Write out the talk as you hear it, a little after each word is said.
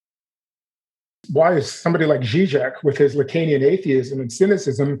why is somebody like Žižek, with his Lacanian atheism and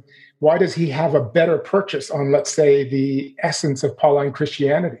cynicism, why does he have a better purchase on, let's say, the essence of Pauline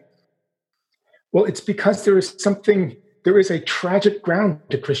Christianity? Well, it's because there is a tragic ground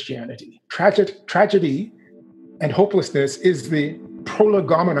to Christianity. Tragedy and hopelessness is the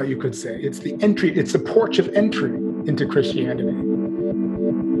prolegomena, you could say. It's the porch of entry into Christianity.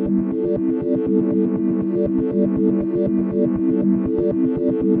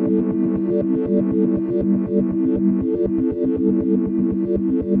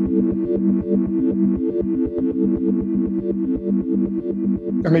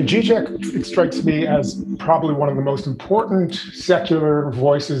 I mean, Žižek, it strikes me as probably one of the most important secular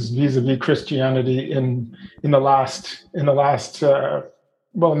voices vis-a-vis Christianity in the late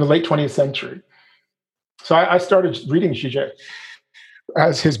 20th century. So I started reading Žižek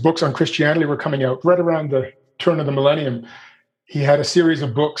as his books on Christianity were coming out right around the turn of the millennium. He had a series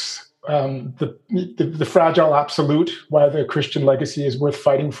of books, the Fragile Absolute, Why the Christian Legacy is Worth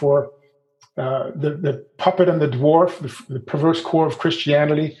Fighting For, the Puppet and the Dwarf, the Perverse Core of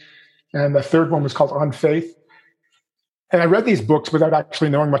Christianity, and the third one was called On Faith. And I read these books without actually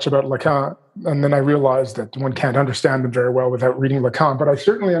knowing much about Lacan, and then I realized that one can't understand them very well without reading Lacan, but I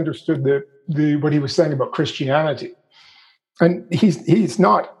certainly understood what he was saying about Christianity. And he's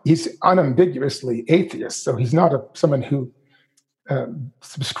unambiguously atheist, so he's not someone who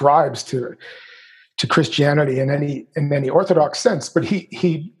subscribes to Christianity in any orthodox sense, but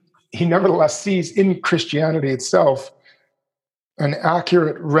he nevertheless sees in Christianity itself an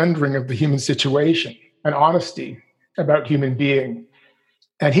accurate rendering of the human situation, an honesty about human being.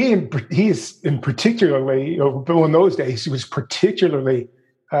 And he is in particularly, in those days, he was particularly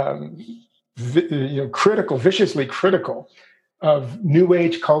viciously critical of New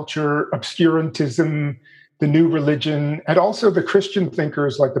Age culture, obscurantism, the new religion, and also the Christian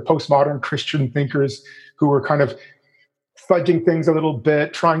thinkers, like the postmodern Christian thinkers who were kind of fudging things a little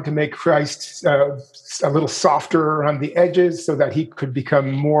bit, trying to make Christ a little softer around the edges so that he could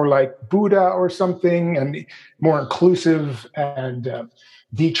become more like Buddha or something, and more inclusive and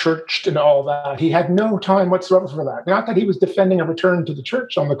de-churched and all that. He had no time whatsoever for that. Not that he was defending a return to the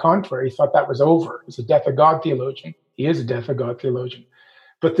church. On the contrary, he thought that was over. He's a death of God theologian. He is a death of God theologian.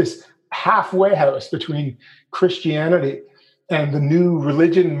 But this halfway house between Christianity and the new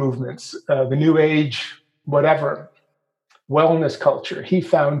religion movements, the New Age, whatever, wellness culture, he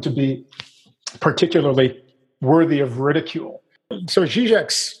found to be particularly worthy of ridicule. So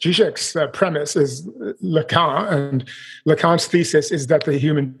Žižek's premise is Lacan, and Lacan's thesis is that the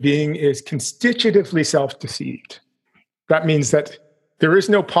human being is constitutively self-deceived. That means that there is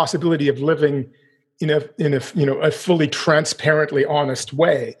no possibility of living in a fully transparently honest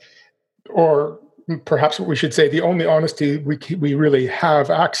way, or perhaps what we should say, the only honesty we really have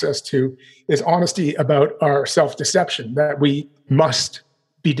access to is honesty about our self-deception, that we must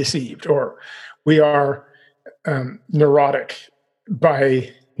be deceived, or we are neurotic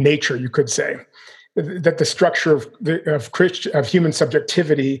by nature, you could say, that the structure of human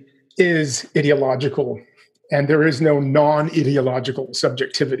subjectivity is ideological, and there is no non-ideological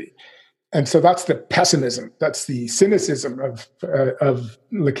subjectivity. And so that's the pessimism, that's the cynicism of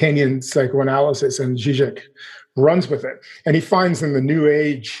Lacanian psychoanalysis, and Žižek runs with it. And he finds in the New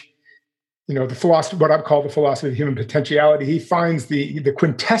Age, the philosophy, what I call the philosophy of human potentiality, he finds the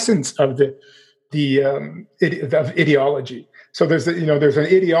quintessence of of ideology. So there's an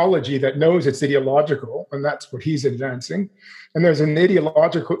ideology that knows it's ideological, and that's what he's advancing. And there's an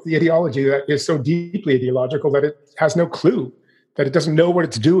ideology that is so deeply ideological that it has no clue, that it doesn't know what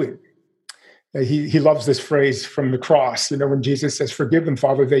it's doing. He loves this phrase from the cross, when Jesus says, "Forgive them,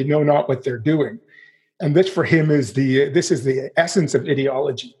 Father, they know not what they're doing." And this for him is the essence of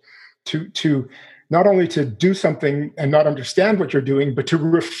ideology, to not only to do something and not understand what you're doing, but to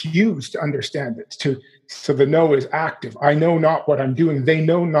refuse to understand it. So the no is active. I know not what I'm doing. They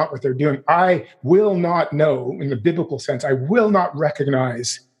know not what they're doing. I will not know, in the biblical sense. I will not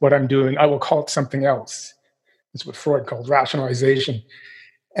recognize what I'm doing. I will call it something else. That's what Freud called rationalization.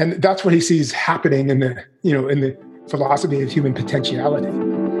 And that's what he sees happening in the philosophy of human potentiality.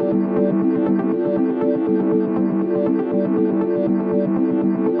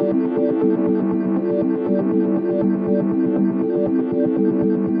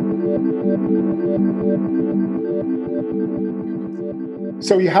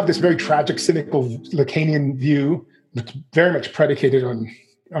 So you have this very tragic, cynical Lacanian view, very much predicated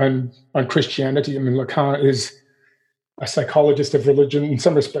on Christianity. I mean, Lacan is a psychologist of religion. In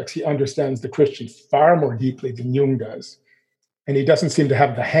some respects, he understands the Christian far more deeply than Jung does. And he doesn't seem to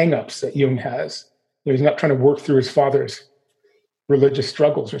have the hang-ups that Jung has. He's not trying to work through his father's religious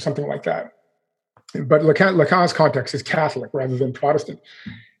struggles or something like that. But Lacan's context is Catholic rather than Protestant.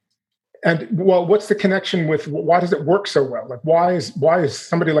 And well, what's the connection with why does it work so well? Like why is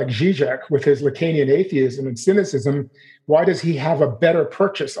somebody like Žižek with his Lacanian atheism and cynicism, why does he have a better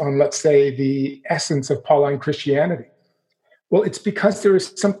purchase on, let's say, the essence of Pauline Christianity? Well, it's because there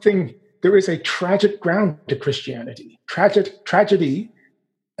is a tragic ground to Christianity. Tragedy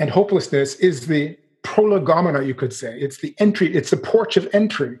and hopelessness is the prolegomena, you could say. It's the entry, it's the porch of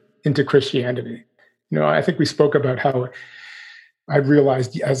entry into Christianity. I think we spoke about how I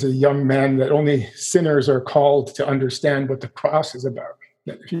realized as a young man that only sinners are called to understand what the cross is about.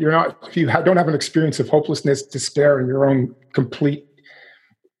 That if you don't have an experience of hopelessness, despair, and your own complete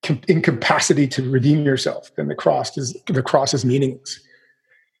incapacity to redeem yourself, then the cross is meaningless.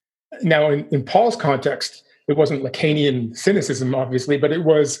 Now, in Paul's context, it wasn't Lacanian cynicism, obviously, but it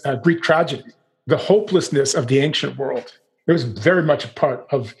was Greek tragedy, the hopelessness of the ancient world. It was very much a part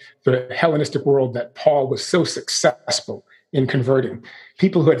of the Hellenistic world that Paul was so successful in converting.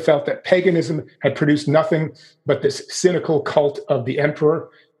 People who had felt that paganism had produced nothing but this cynical cult of the emperor.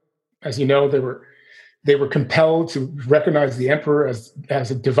 As you know, they were compelled to recognize the emperor as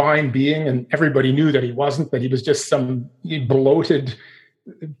a divine being, and everybody knew that he wasn't, that he was just some bloated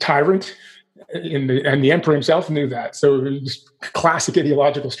tyrant, and the emperor himself knew that. So it was classic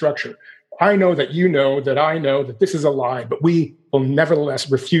ideological structure. I know that you know that I know that this is a lie, but we will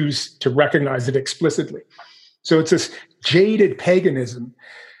nevertheless refuse to recognize it explicitly. So it's this jaded paganism.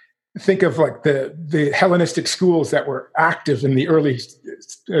 Think of like the Hellenistic schools that were active in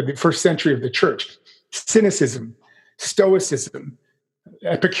the first century of the church. Cynicism, Stoicism,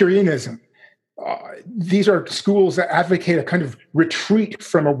 Epicureanism. These are schools that advocate a kind of retreat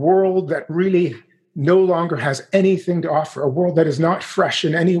from a world that really no longer has anything to offer, a world that is not fresh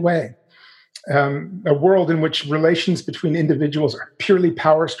in any way, a world in which relations between individuals are purely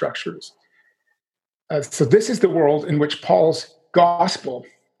power structures. So this is the world in which Paul's gospel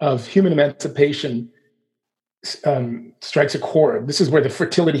of human emancipation strikes a chord. This is where the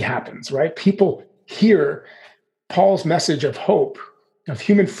fertility happens, right? People hear Paul's message of hope, of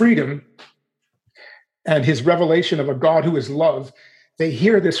human freedom, and his revelation of a God who is love. They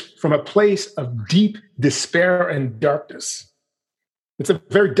hear this from a place of deep despair and darkness. It's a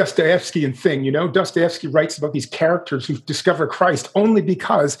very Dostoevskian thing, Dostoevsky writes about these characters who discover Christ only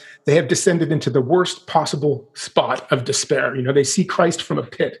because they have descended into the worst possible spot of despair. They see Christ from a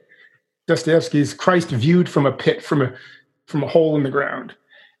pit. Dostoevsky's Christ viewed from a pit, from a hole in the ground.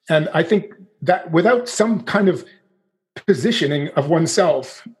 And I think that without some kind of positioning of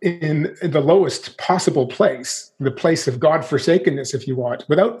oneself in the lowest possible place, the place of God-forsakenness, if you want,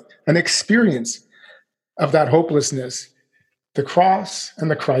 without an experience of that hopelessness, the cross and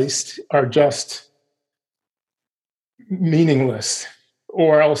the Christ are just meaningless,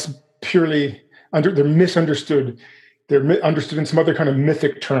 or else purely they're misunderstood. They're understood in some other kind of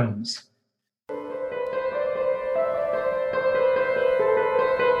mythic terms.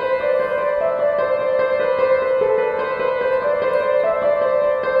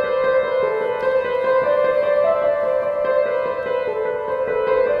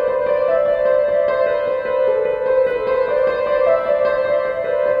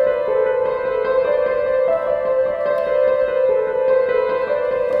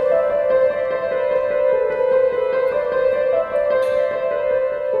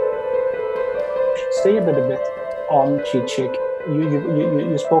 Say a bit on Žižek.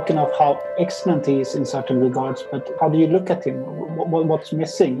 You've spoken of how excellent he is in certain regards, but how do you look at him? What's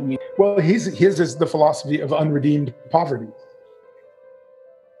missing? Well, his is the philosophy of unredeemed poverty.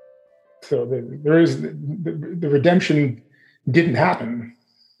 So the redemption didn't happen.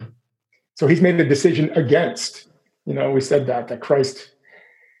 So he's made a decision against. We said that Christ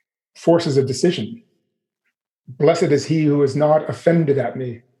forces a decision. Blessed is he who is not offended at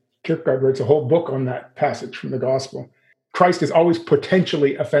me. Kierkegaard writes a whole book on that passage from the gospel. Christ is always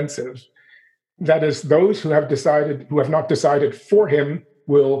potentially offensive. That is, those who have not decided for him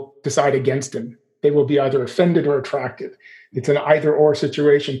will decide against him. They will be either offended or attracted. It's an either-or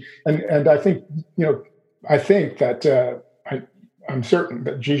situation. And I think, I'm certain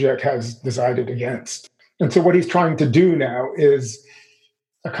that Žižek has decided against. And so what he's trying to do now is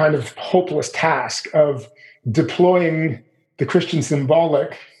a kind of hopeless task of deploying the Christian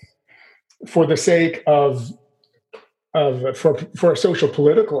symbolic for the sake of for a social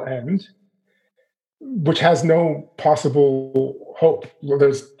political end, which has no possible hope.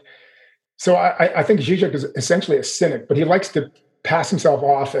 So I think Žižek is essentially a cynic, but he likes to pass himself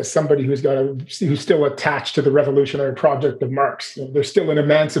off as somebody who's still attached to the revolutionary project of Marx. There's still an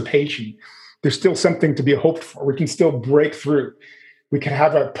emancipation. There's still something to be hoped for. We can still break through. we can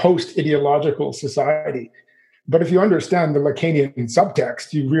have a post-ideological society. But if you understand the Lacanian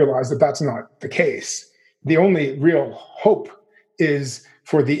subtext, you realize that that's not the case. The only real hope is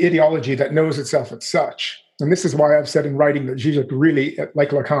for the ideology that knows itself as such. And this is why I've said in writing that Žižek really, like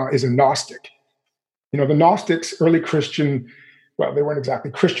Lacan, is a Gnostic. The Gnostics, early Christian, well, they weren't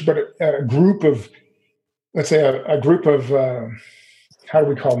exactly Christian, but a group of, let's say, a group of, how do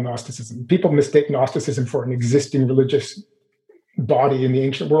we call Gnosticism? People mistake Gnosticism for an existing religious body in the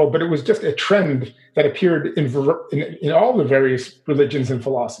ancient world, but it was just a trend that appeared in all the various religions and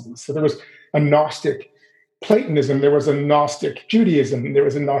philosophies. So there was a Gnostic Platonism, there was a Gnostic Judaism, there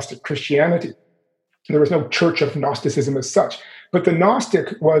was a Gnostic Christianity. There was no church of Gnosticism as such. But the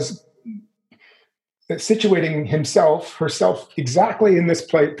Gnostic was situating himself, herself, exactly in this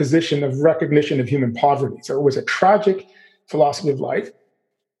position of recognition of human poverty. So it was a tragic philosophy of life,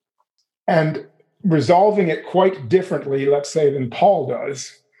 and resolving it quite differently, let's say, than Paul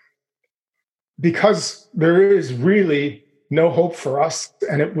does, because there is really no hope for us,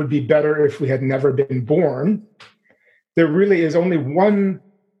 and it would be better if we had never been born. There really is only one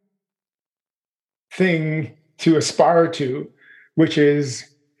thing to aspire to, which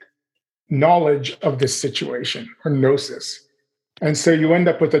is knowledge of this situation, or gnosis. And so you end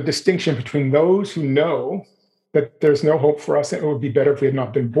up with a distinction between those who know that there's no hope for us and it would be better if we had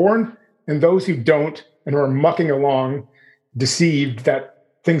not been born, and those who don't and are mucking along, deceived that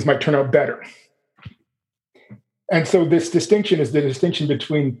things might turn out better. And so this distinction is the distinction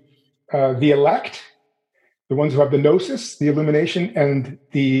between the elect, the ones who have the gnosis, the illumination, and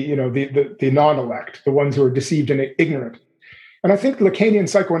the non-elect, the ones who are deceived and ignorant. And I think Lacanian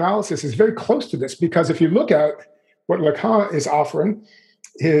psychoanalysis is very close to this, because if you look at what Lacan is offering,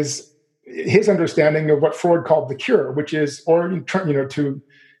 his understanding of what Freud called the cure, which is,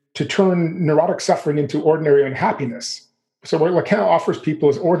 to turn neurotic suffering into ordinary unhappiness. So what Lacan offers people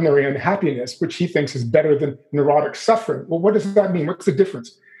is ordinary unhappiness, which he thinks is better than neurotic suffering. Well, what does that mean? What's the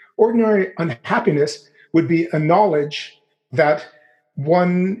difference? Ordinary unhappiness would be a knowledge that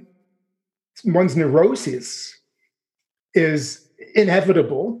one's neurosis is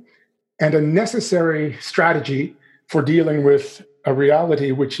inevitable and a necessary strategy for dealing with a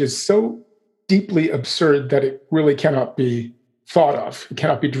reality which is so deeply absurd that it really cannot be thought of. It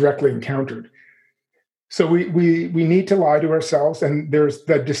cannot be directly encountered. So we need to lie to ourselves, and there's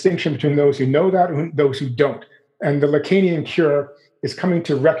the distinction between those who know that and those who don't. And the Lacanian cure is coming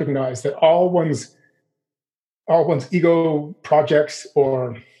to recognize that all one's ego projects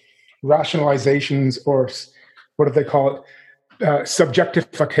or rationalizations, or what do they call it?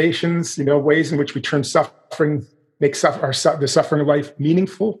 Subjectifications, ways in which we turn suffering, make the suffering of life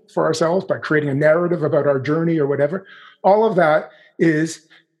meaningful for ourselves by creating a narrative about our journey or whatever. All of that is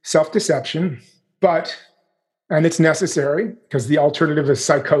self-deception, and it's necessary, because the alternative is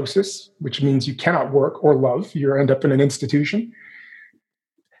psychosis, which means you cannot work or love. You end up in an institution.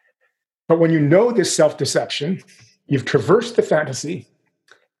 But when you know this self-deception, you've traversed the fantasy,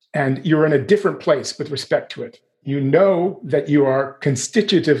 and you're in a different place with respect to it. You know that you are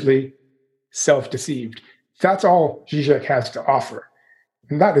constitutively self-deceived. That's all Žižek has to offer.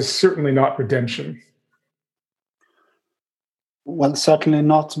 And that is certainly not redemption. Well, certainly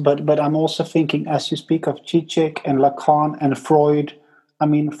not. But I'm also thinking, as you speak of Žižek and Lacan and Freud,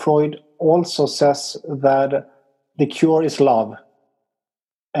 Freud also says that the cure is love.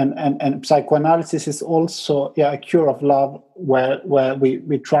 And psychoanalysis is also a cure of love, where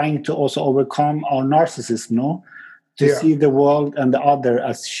we're trying to also overcome our narcissism, to see the world and the other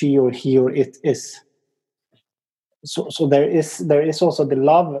as she or he or it is. So there is also the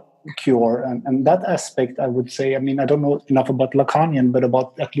love cure, and that aspect, I would say, I don't know enough about Lacanian, but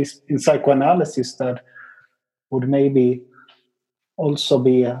about, at least in psychoanalysis, that would maybe also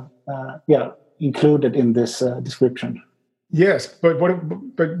be included in this description. Yes, but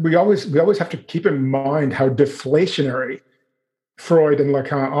we always have to keep in mind how deflationary Freud and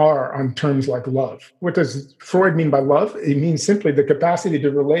Lacan are on terms like love. What does Freud mean by love? It means simply the capacity to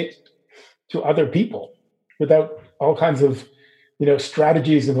relate to other people without all kinds of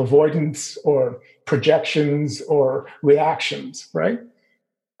strategies of avoidance or projections or reactions, right?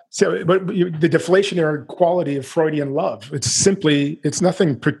 So, but the deflationary quality of Freudian love, it's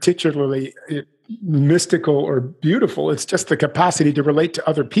nothing particularly mystical or beautiful. It's just the capacity to relate to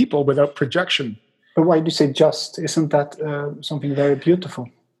other people without projection. But why do you say just? Isn't that something very beautiful?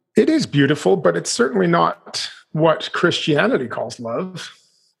 It is beautiful, but it's certainly not what Christianity calls love.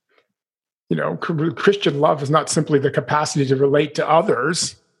 Christian love is not simply the capacity to relate to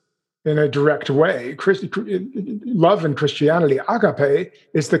others in a direct way. Love in Christianity, agape,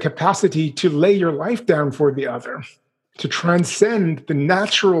 is the capacity to lay your life down for the other. to transcend the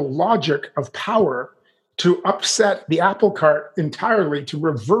natural logic of power, to upset the apple cart entirely, to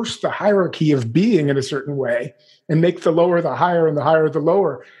reverse the hierarchy of being in a certain way and make the lower the higher and the higher the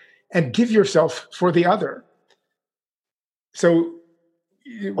lower, and give yourself for the other. So,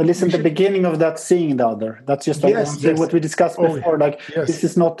 well, listen, the beginning of that, seeing the other, that's just what we discussed before. This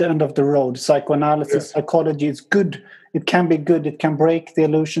is not the end of the road. Psychoanalysis, psychology is good. It can be good. It can break the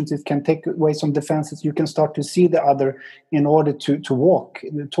illusions. It can take away some defenses. You can start to see the other in order to walk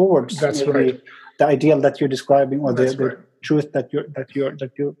towards the ideal that you're describing, or the truth that you're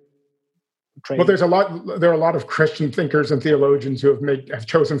portraying. Well, there are a lot of Christian thinkers and theologians who have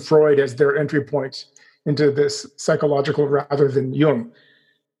chosen Freud as their entry point into this psychological rather than Jung.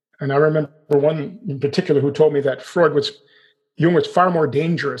 And I remember one in particular who told me that Jung was far more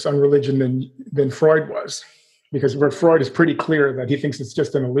dangerous on religion than Freud was, because where Freud is pretty clear that he thinks it's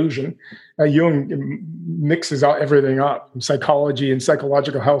just an illusion, Jung mixes everything up. Psychology and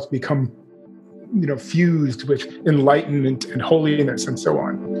psychological health become, fused with enlightenment and holiness and so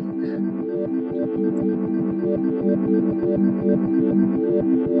on.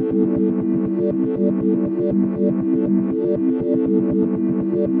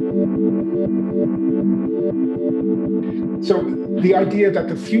 So the idea that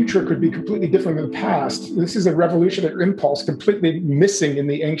the future could be completely different than the past, this is a revolutionary impulse completely missing in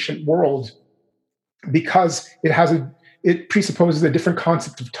the ancient world, because it presupposes a different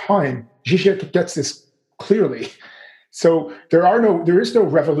concept of time. Žižek gets this clearly. So there is no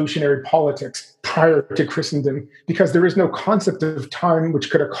revolutionary politics prior to Christendom, because there is no concept of time which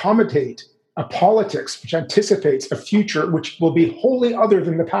could accommodate a politics which anticipates a future which will be wholly other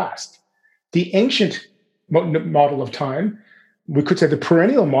than the past. The ancient model of time, we could say the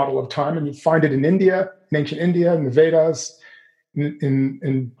perennial model of time, and you find it in India, in ancient India, in the Vedas,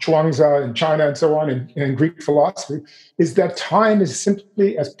 in Chuangzi, in China, and so on, in Greek philosophy, is that time is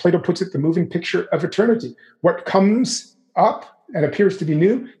simply, as Plato puts it, the moving picture of eternity. What comes up and appears to be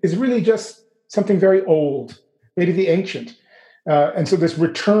new is really just something very old, maybe the ancient. And so this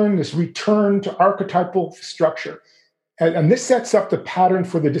return to archetypal structure. And this sets up the pattern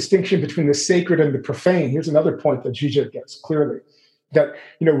for the distinction between the sacred and the profane. Here's another point that Žižek gets clearly, that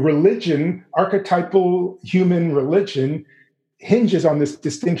religion, archetypal human religion, hinges on this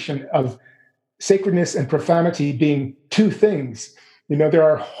distinction of sacredness and profanity being two things. There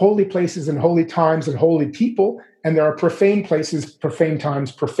are holy places and holy times and holy people, and there are profane places, profane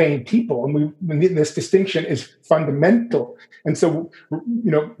times, profane people. And this distinction is fundamental. And so,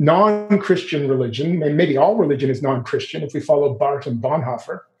 non-Christian religion, and maybe all religion is non-Christian if we follow Barth and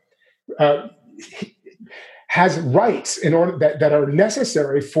Bonhoeffer, has rites in order that are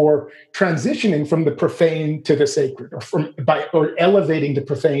necessary for transitioning from the profane to the sacred, or elevating the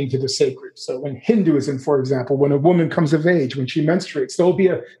profane to the sacred. So in Hinduism, for example, when a woman comes of age, when she menstruates, there will be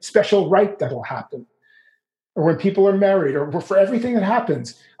a special rite that will happen. Or when people are married, or for everything that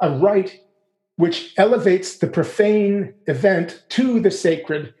happens, a rite which elevates the profane event to the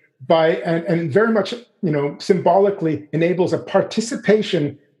sacred and very much, symbolically enables a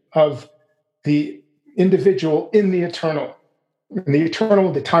participation of the individual in the eternal,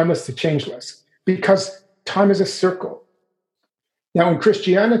 the timeless, the changeless, because time is a circle. Now, in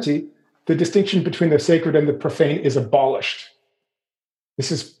Christianity, the distinction between the sacred and the profane is abolished. This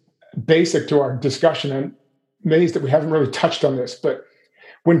is basic to our discussion. I'm amazed that we haven't really touched on this, but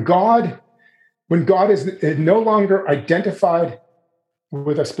when God is no longer identified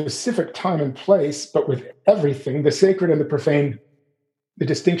with a specific time and place, but with everything, the sacred and the profane, the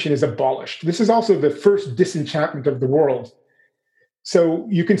distinction is abolished. This is also the first disenchantment of the world. So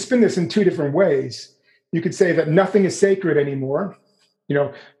you can spin this in two different ways. You could say that nothing is sacred anymore.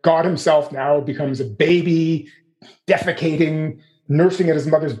 God himself now becomes a baby, defecating, nursing at his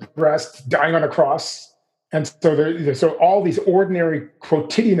mother's breast, dying on a cross. And so all these ordinary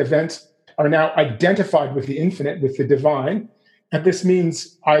quotidian events are now identified with the infinite, with the divine. And this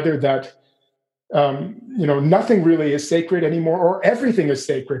means either that nothing really is sacred anymore, or everything is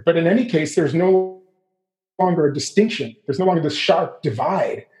sacred. But in any case, there's no longer a distinction. There's no longer this sharp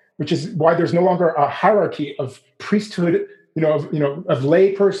divide, which is why there's no longer a hierarchy of priesthood, of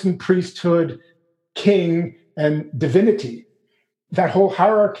lay person, priesthood, king, and divinity. That whole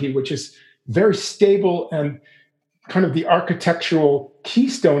hierarchy, which is very stable and kind of the architectural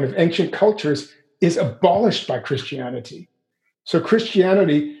keystone of ancient cultures, is abolished by Christianity. So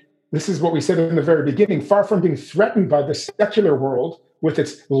Christianity, this is what we said in the very beginning, far from being threatened by the secular world with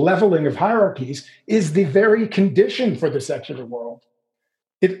its leveling of hierarchies, is the very condition for the secular world.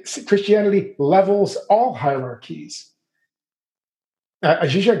 Christianity levels all hierarchies.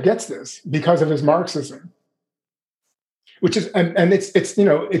 Žižek gets this because of his Marxism. which is, and it's, you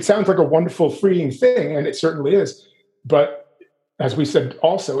know, it sounds like a wonderful, freeing thing, and it certainly is. But as we said,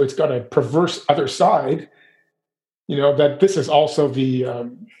 also, it's got a perverse other side, you know, that this is also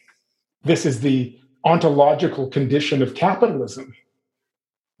this is the ontological condition of capitalism.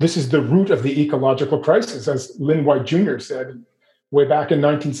 This is the root of the ecological crisis, as Lynn White Jr. said way back in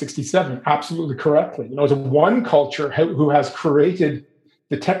 1967, absolutely correctly. You know, it's one culture who has created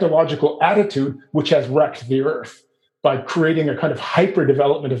the technological attitude which has wrecked the earth by creating a kind of hyper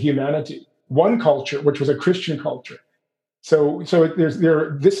development of humanity. One culture, which was a Christian culture. So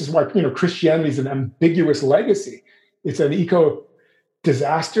this is why, you know, Christianity is an ambiguous legacy. It's an eco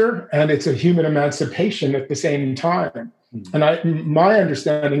disaster and it's a human emancipation at the same time. And my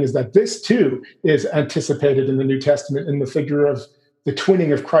understanding is that this too is anticipated in the New Testament in the figure of the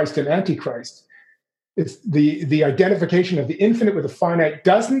twinning of Christ and Antichrist. It's the identification of the infinite with the finite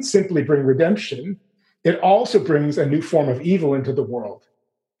doesn't simply bring redemption. It also brings a new form of evil into the world.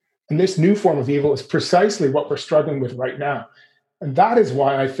 And this new form of evil is precisely what we're struggling with right now. And that is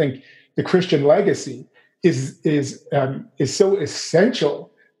why I think the Christian legacy is so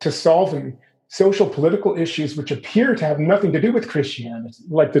essential to solving social political issues which appear to have nothing to do with Christianity,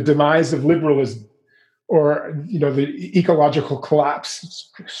 like the demise of liberalism, or, you know, the ecological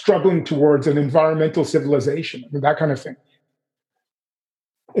collapse, struggling towards an environmental civilization, that kind of thing.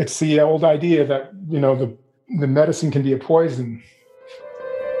 It's the old idea that, you know, the medicine can be a poison.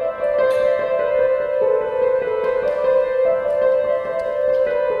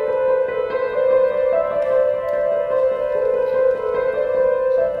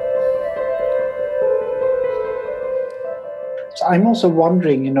 I'm also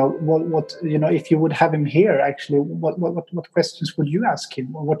wondering, you know, what you know, if you would have him here, actually, what questions would you ask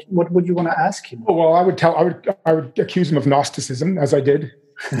him? Or what would you want to ask him? Well, I would accuse him of Gnosticism, as I did,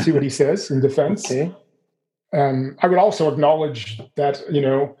 see what he says in defense. Okay. I would also acknowledge that, you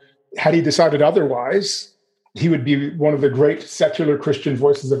know, had he decided otherwise, he would be one of the great secular Christian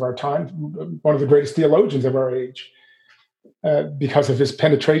voices of our time, one of the greatest theologians of our age, because of his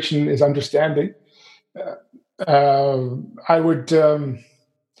penetration, his understanding. I would,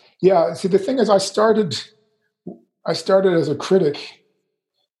 see, the thing is, I started as a critic,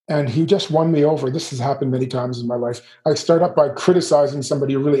 and he just won me over. This has happened many times in my life. I start up by criticizing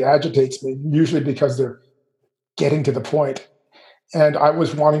somebody who really agitates me, usually because they're getting to the point. And I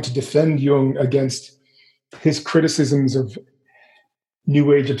was wanting to defend Jung against his criticisms of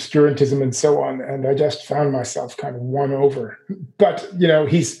New Age obscurantism and so on. And I just found myself kind of won over. But, you know,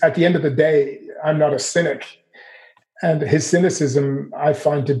 he's, at the end of the day, I'm not a cynic. And his cynicism, I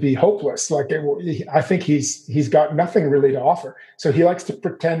find to be hopeless. Like, I think he's got nothing really to offer. So he likes to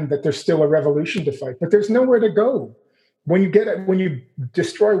pretend that there's still a revolution to fight, but there's nowhere to go. When you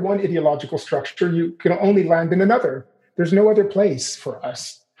destroy one ideological structure, you can only land in another. There's no other place for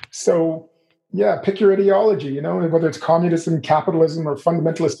us. So, yeah, pick your ideology. You know, whether it's communism, capitalism, or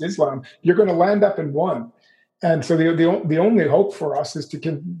fundamentalist Islam, you're going to land up in one. And so the only hope for us is it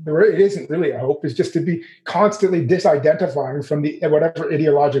isn't really a hope, is just to be constantly disidentifying from the whatever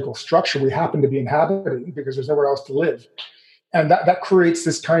ideological structure we happen to be inhabiting, because there's nowhere else to live. And that creates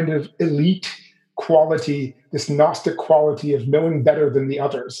this kind of elite quality, this Gnostic quality of knowing better than the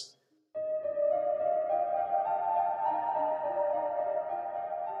others.